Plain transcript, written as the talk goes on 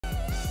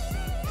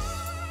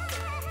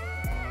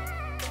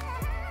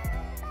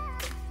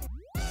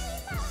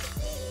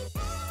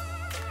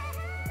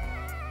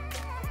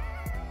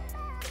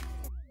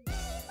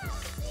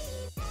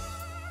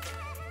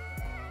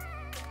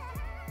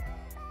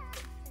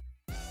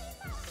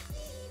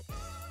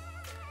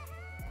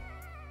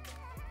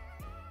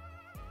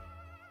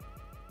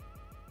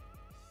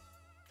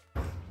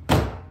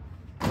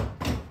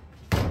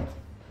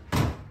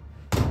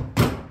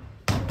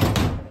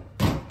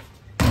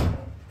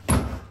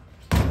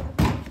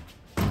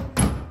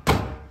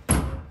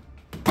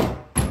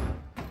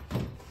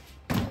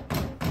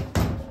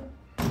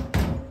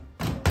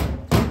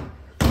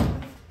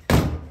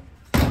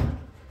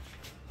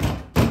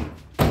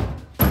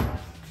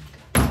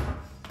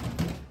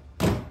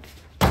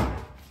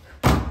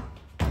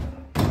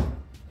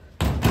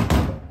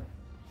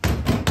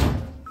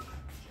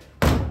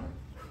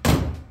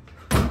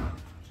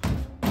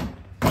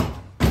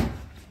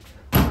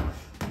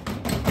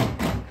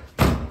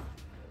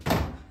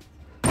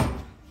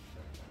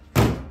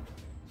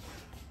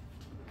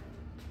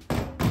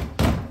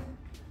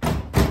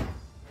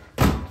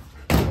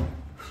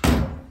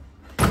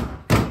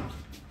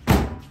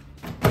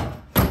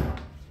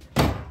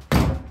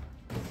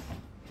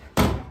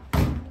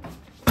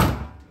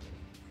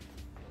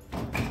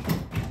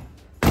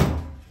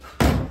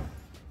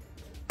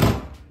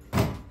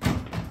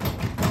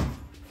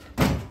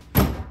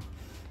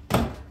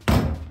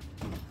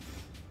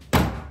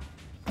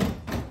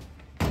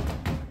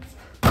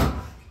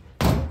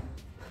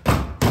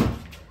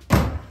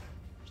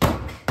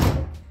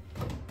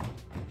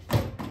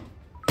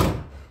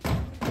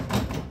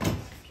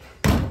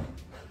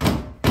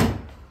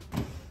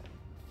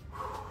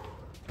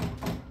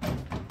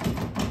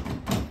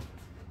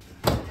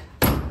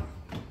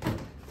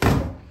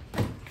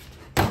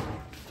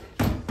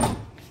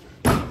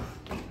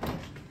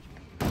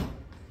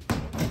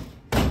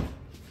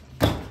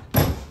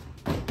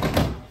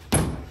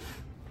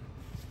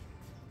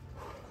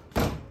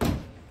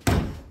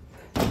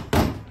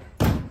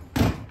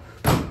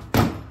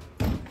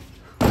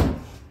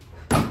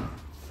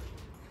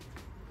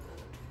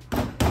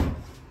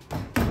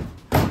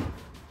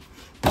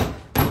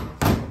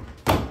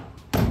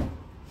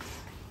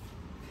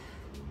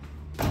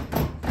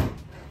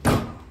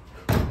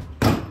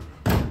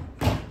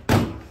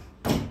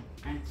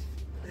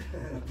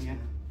Yeah.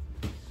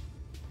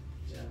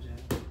 Jab,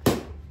 jab.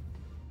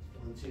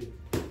 1, 2.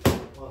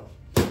 1.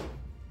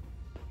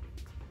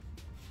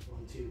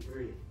 1, 2,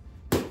 3.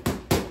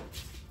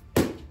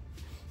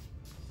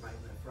 Right,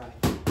 left, right.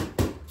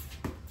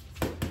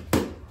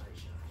 Body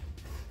shot.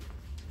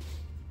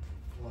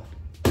 1.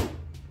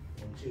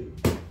 1, 2.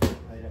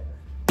 Right upper.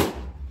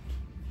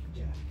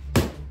 Jab.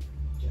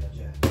 Jab,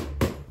 jab.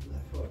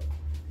 Left hook.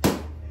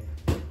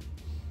 And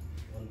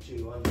 1,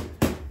 2, under.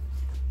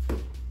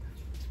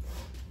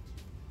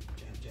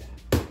 Jab, jab.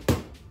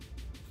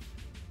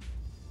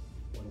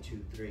 1, 2,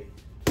 3.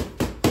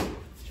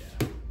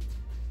 Jab.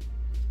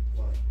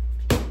 1.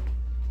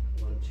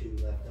 1, 2,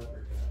 left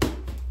uppercut.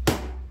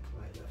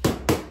 Right, left,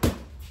 right.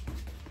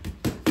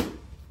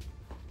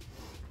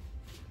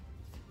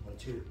 1,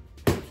 2.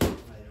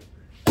 Right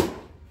upper.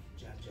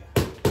 Jab, jab.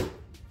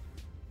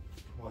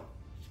 1.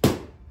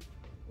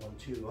 1,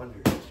 2,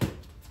 under.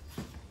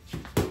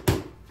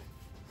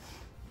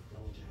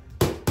 Double jab.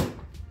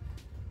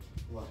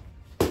 1.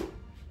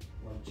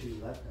 1, 2,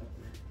 left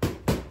upper.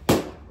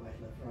 Right,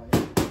 left, right.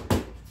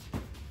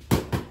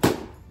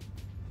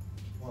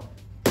 1.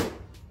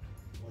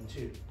 1,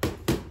 2.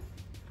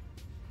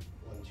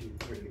 1, 2,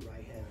 3.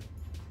 Right hand.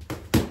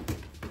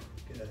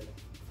 Good.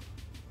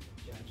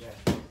 Jab, jab.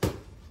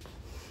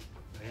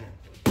 Right hand.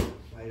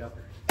 Right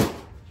upper.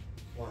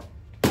 1.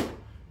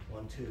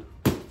 1, 2.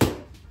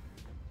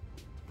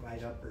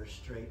 Right upper,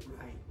 straight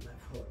right,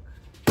 left hook.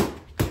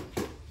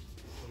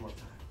 One more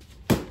time.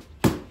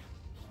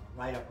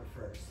 Right upper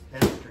first,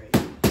 then straight.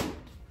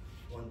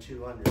 1,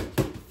 2, under.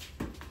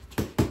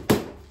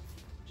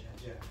 Jab,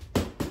 jab.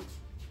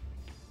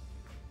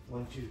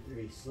 1, 2,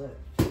 3, slip.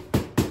 Good.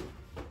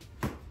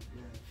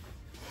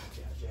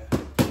 Jab, jab.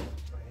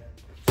 Right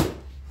hand.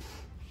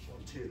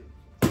 1, 2.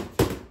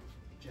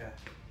 Jab.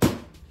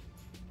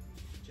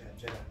 Jab,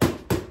 jab.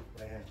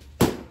 Right hand.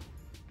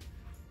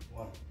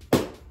 1.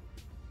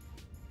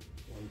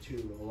 1, 2,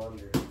 roll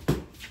under.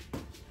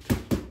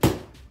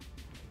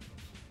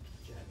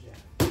 Jab, jab.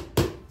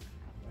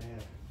 Right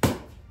hand.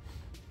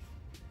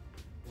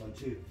 1,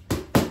 2.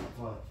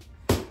 1.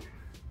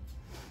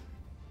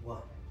 1.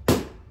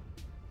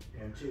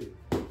 And 2.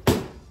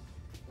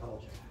 Double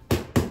jab.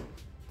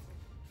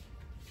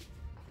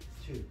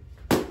 2.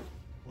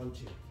 1,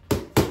 2.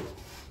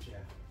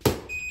 Jab.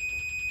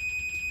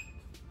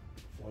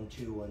 1,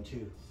 2, 1,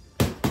 2.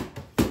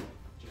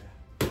 Jab.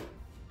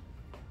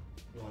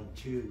 1,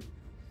 2,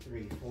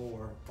 3,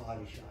 4.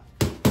 Body shot.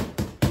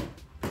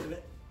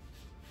 Pivot.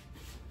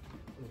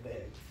 A little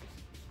big.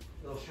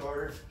 A little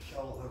shorter.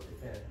 Shovel hook to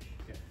finish.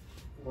 Okay.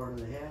 4 in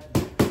the head.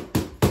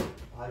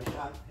 Body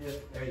shot.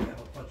 Pivot. There you go.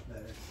 Much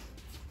better.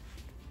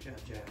 Jab,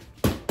 jab.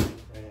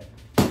 Right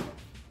hand.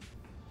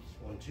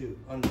 1, 2.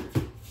 Under.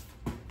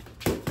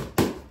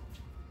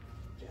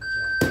 Jab,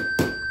 jab.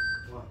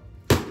 1.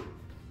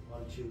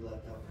 1, 2.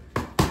 Left upper.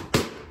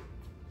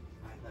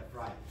 Right, left,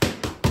 right.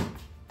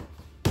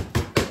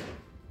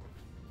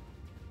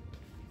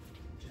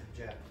 Jab,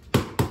 jab.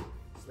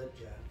 Slip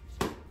jab.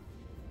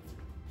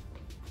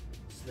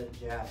 Slip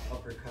jab.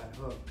 Uppercut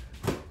hook.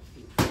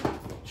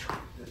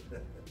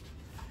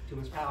 Too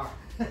much power.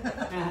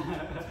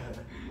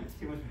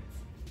 Too much.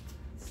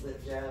 Slip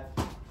jab.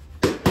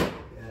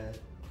 Good.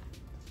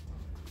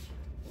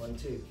 1,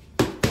 2.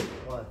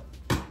 1.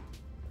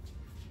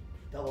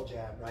 Double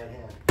jab, right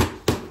hand.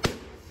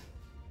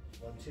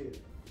 1, 2.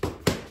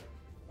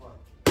 1.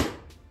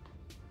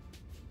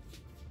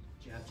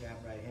 Jab, jab,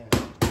 right hand.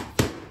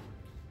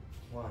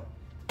 1.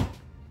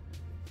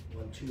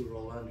 1, 2,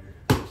 roll under.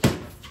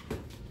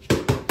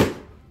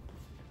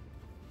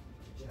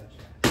 Jab,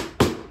 jab.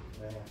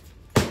 Right hand.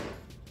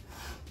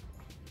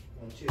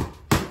 1, 2.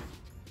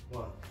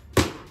 1.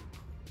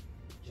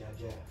 Jab,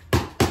 jab.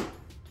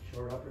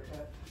 Short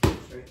uppercut.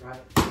 Straight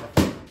right. Left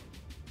right.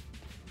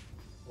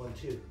 1,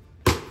 2.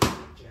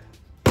 Jab.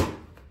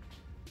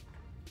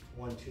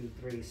 1, 2,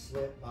 3.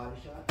 Slip. Body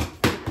shot.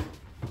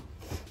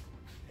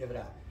 Pivot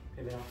out.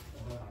 Pivot out.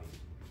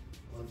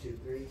 1, 2,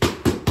 3.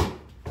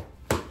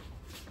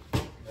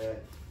 Good.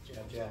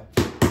 Jab, jab.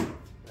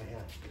 Right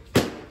hand.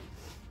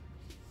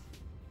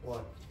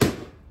 1.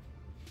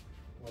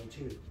 1,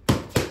 2.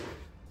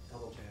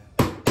 Double jab.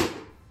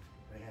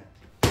 Right hand.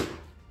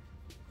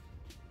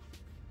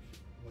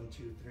 1,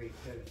 2, 3.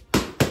 Pivot.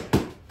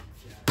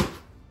 Jab.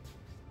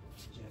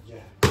 Jab,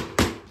 jab.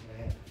 Right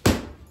hand.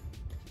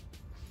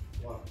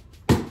 1.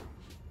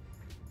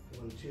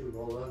 1, 2.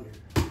 Roll under.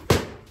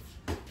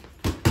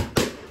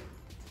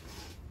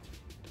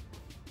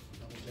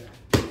 Double jab.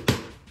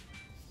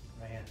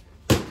 Right hand.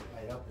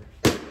 Right upper.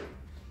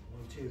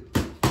 1, 2.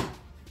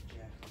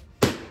 Jab.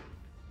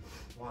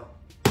 1.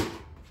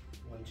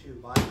 1, 2.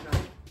 Body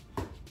shot.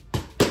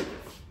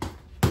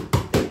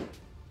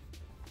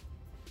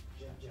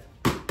 Jab, jab.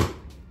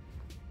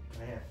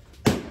 Right hand.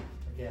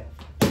 Again.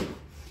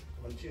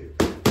 1, 2.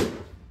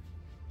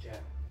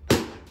 Jab.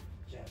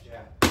 Jab,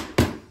 jab.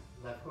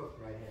 Left hook,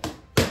 right hand.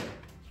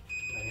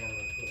 Right hand,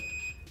 left hook.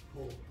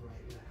 Pull,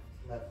 right, left.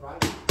 Left,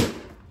 right.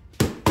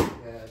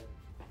 Good.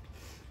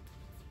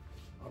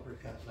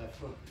 Uppercut, left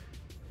hook.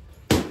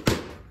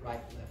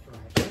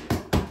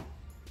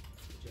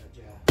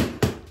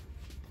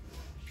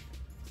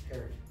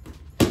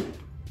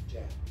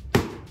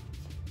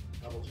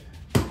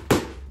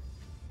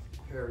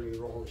 Here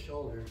you roll the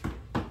shoulder.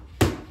 1,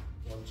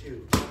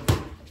 2.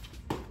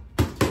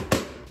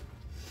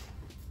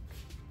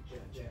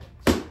 Jab, jab.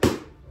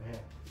 Right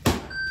hand.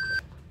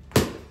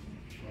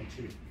 1,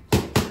 2.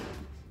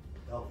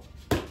 Double.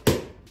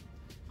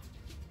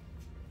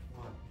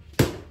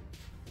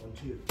 1,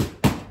 2.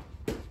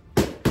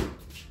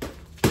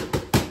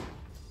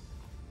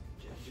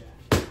 Jab, jab.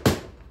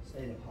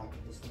 Stay in the pocket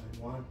this time.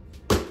 1,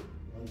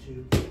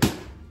 2.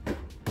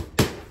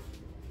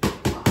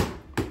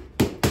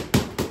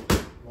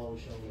 Roll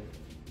shoulder.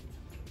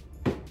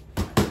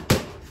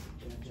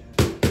 Jab, jab.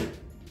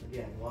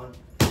 Again. 1,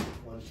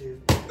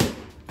 2.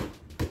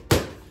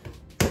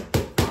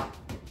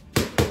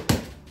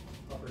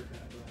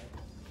 Uppercut right.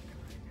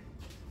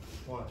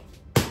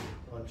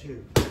 1,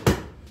 2.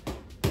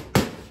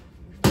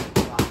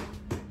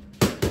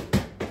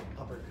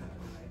 Uppercut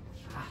right.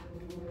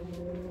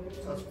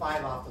 So it's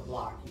 5 off the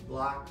block. You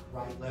block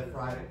right, left,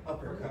 right,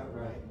 uppercut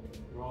right.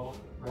 Roll.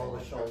 Roll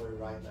the shoulder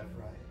right, left,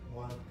 right.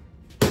 1,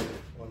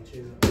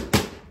 2.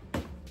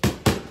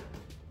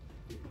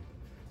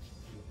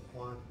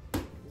 1,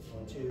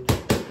 2.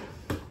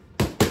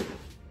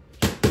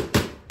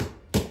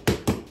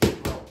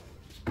 Roll.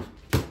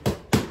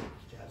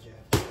 Jab,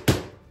 jab.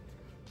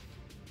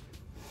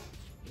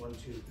 1,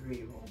 2,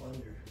 3. Roll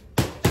under.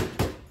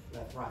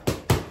 Left, right.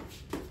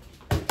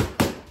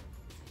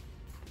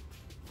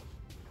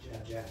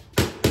 Jab, jab.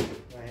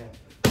 Right hand.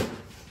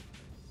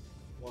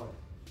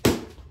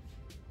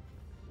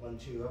 1,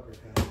 2.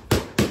 Uppercut.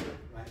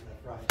 Right,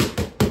 left, right.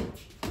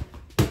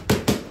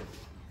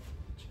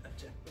 Jab,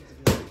 jab.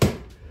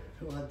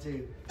 1,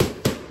 2.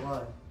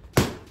 1.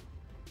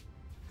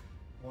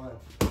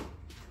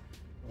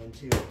 1,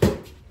 2.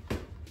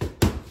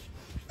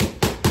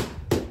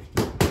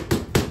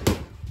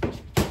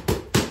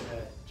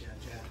 Jab,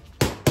 jab.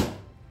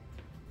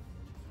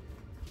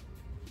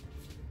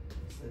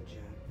 Slip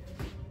jab.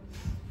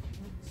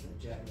 Slip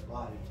jab in the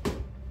body.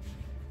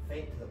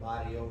 Feint to the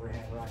body,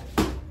 overhand right.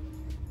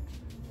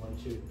 1,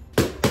 2.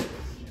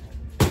 Jab.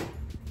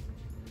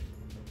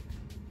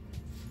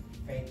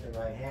 Feint the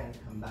right hand,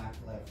 come back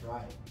left,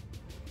 right.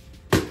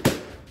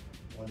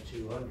 1,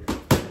 2 under. Jab,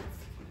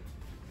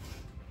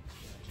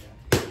 jab.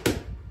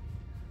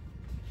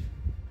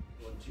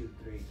 1, 2,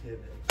 3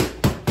 pivot.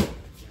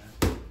 Jab,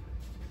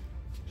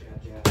 jab,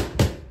 jab.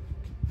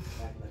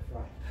 Back left,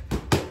 right.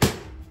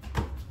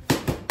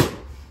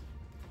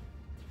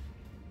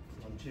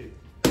 1, 2.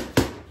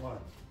 1.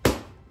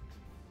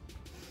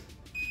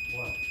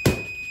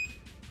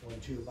 1,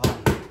 2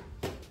 body.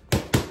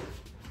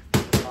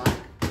 Body.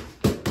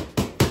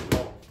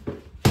 Roll.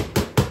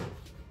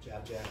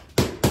 Jab, jab.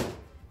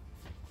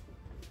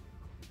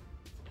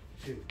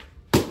 2.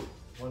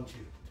 1, 2.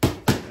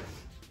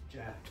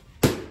 Jab.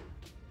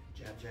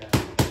 Jab, jab.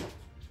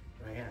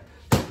 Right hand.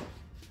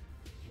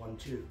 1,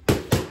 2.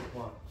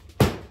 1.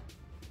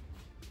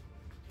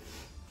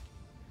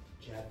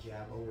 Jab,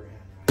 jab,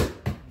 overhand right.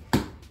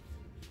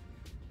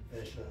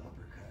 Finish the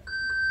uppercut.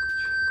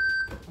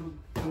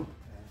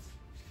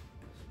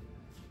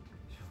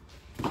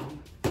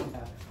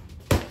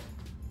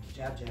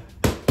 Jab, jab.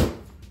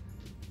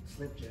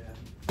 Slip jab.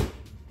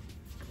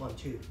 1,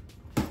 2.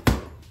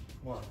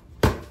 1.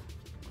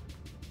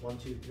 1,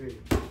 2, 3.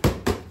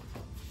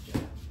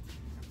 Jab.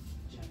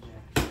 Jab,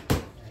 jab.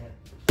 Right hand.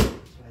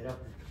 Right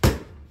upper.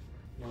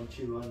 1,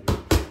 2 under.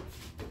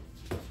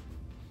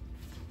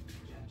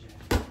 Jab, jab.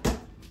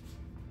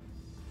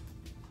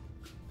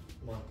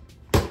 1,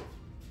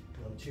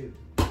 2.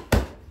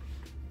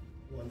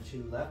 1,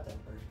 2 left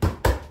upper.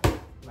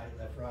 Right,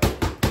 left, right.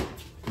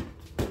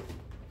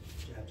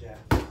 Jab, jab.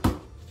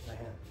 Right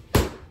hand.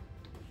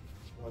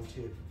 1,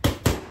 2.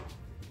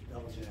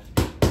 Double jab.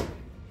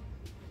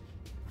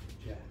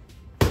 Jab.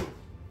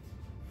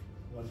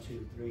 1,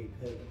 2, 3.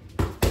 Pivot.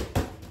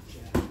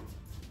 Jab.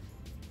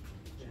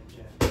 Jab,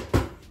 jab.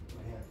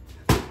 Right hand.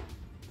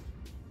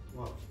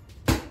 1.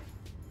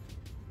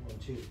 1,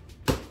 2.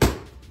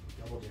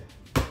 Double jab.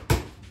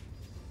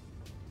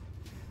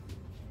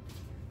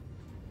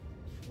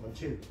 1,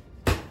 2.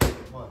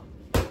 1.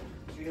 So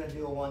you're going to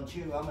do a 1,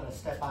 2. I'm going to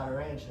step out of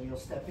range, so you'll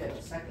step in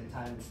a second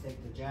time and stick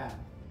the jab.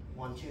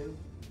 1, 2.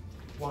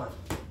 1.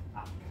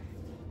 Out.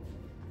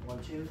 1,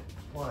 2.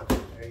 1.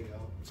 There you go.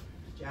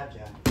 Jab,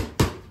 jab.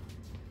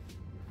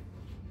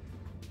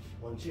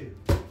 1, 2.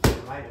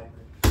 Right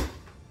upper.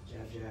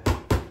 Jab, jab.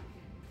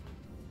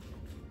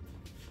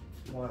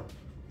 1.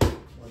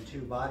 1,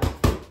 2. Body.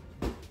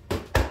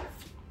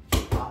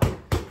 Body.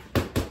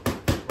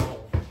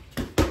 Roll.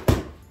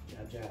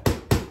 Jab, jab.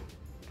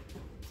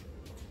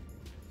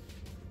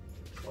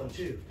 1,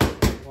 2.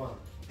 1.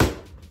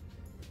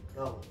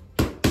 Double.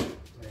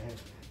 Right hand.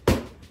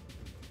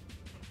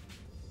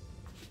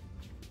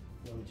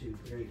 1, 2,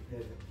 3.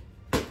 Pivot.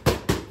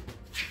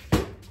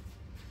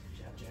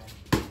 Jab, jab.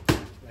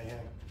 Right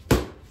hand.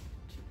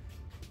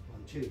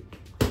 1, 2.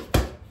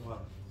 1.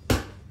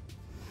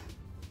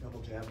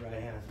 Double jab.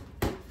 Right hand.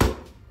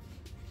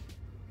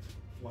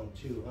 1,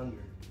 2.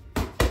 Under.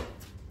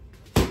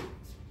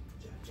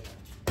 Jab, jab.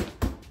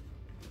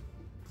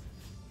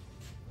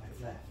 Right,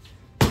 left.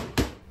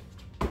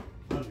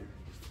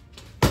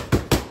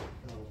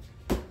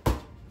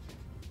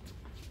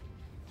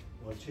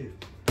 2.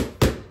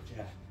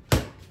 Jab.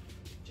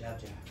 Jab,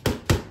 jab.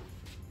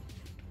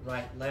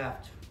 Right,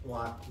 left,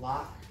 lock,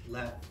 lock,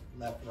 left,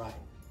 left, right.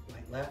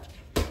 Right, left,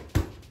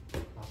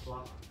 lock,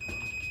 lock.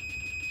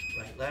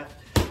 Right, left.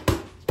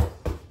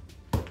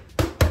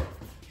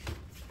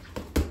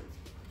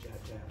 Jab,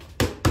 jab.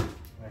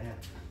 Right hand.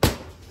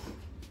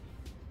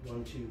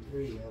 1, 2,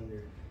 3,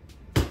 under.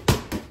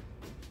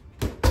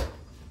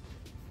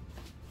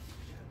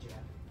 Jab,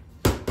 jab.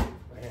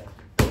 Right hand.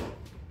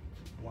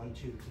 1,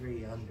 2,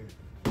 3, under.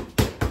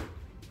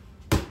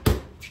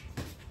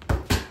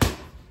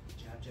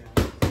 Jab, jab.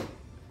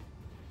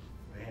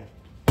 Right hand.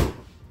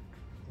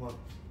 1.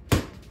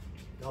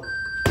 Double.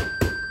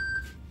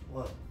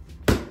 1.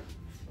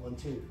 1,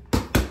 2.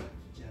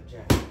 Jab,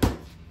 jab.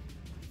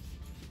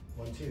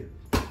 1, 2.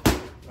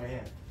 Right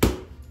hand.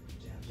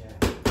 Jab, jab.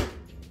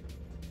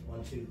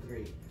 1, 2,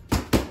 3.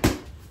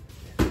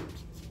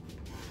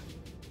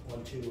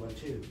 1, 2, 1,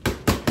 2.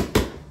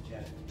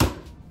 Jab.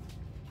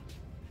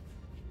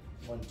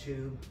 1,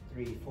 2,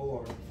 3,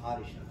 4.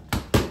 Body shot.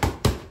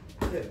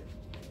 Good.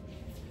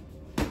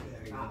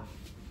 There you go.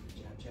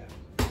 Jab, jab.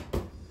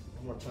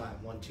 One more time.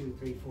 1, 2,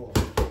 3, 4.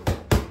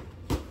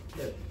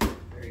 Good.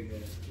 Very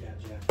good. Jab,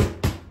 jab.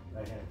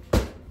 Right hand.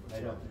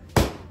 Right up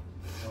there.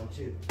 1,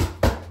 2.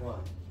 1.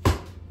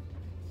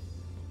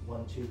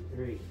 1, 2,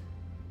 3.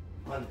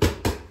 Under.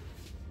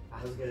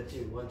 That was good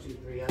too. 1, 2,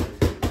 3 under.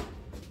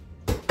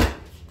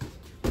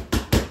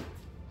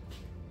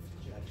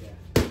 Jab, jab.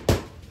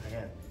 Right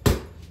hand.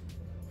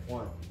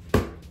 1.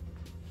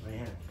 Right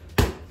hand.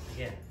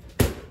 Again.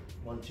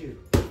 1, 2.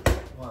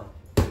 1.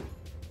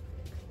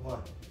 1.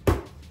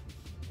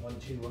 1,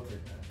 2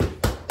 uppercut.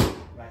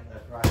 Right,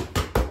 left, right.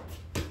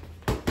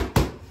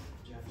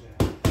 Jab, jab.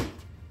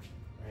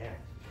 Right hand.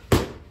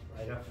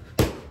 Right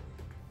uppercut.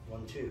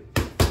 1, 2.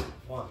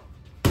 1.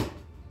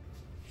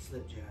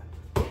 Slip jab.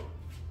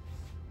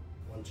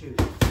 1, 2.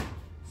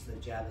 Slip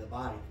jab to the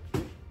body.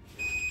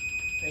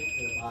 Fake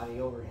to the body,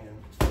 overhand.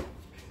 1,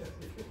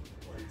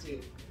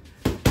 2.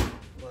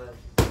 1.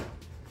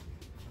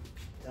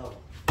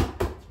 Double.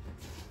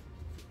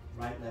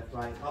 Right, left,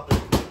 right,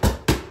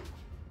 uppercut.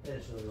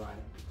 Finish to the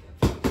right.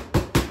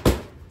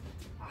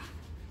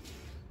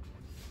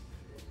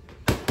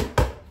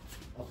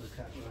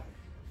 Uppercut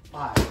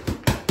right. 5.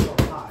 Go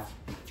 5.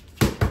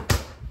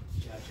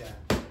 Jab, jab.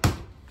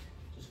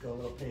 Just go a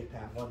little pig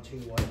pat. 1, 2,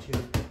 1, 2.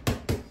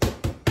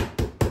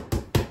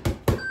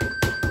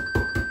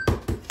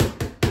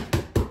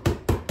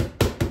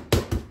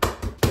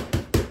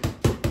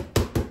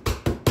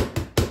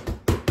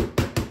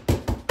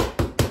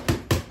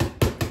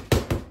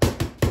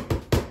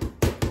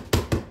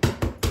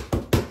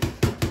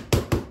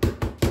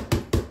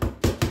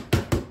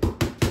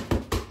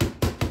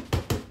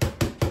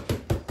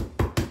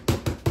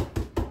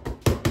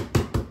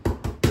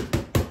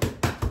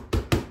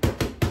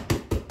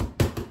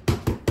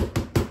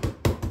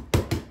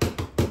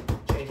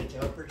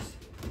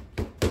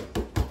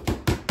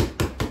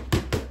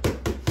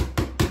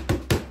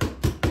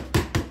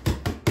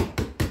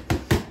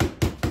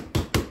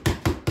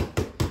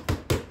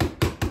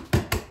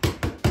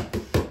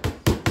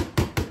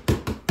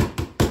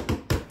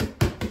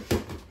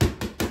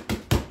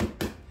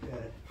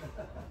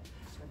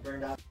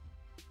 Burned out.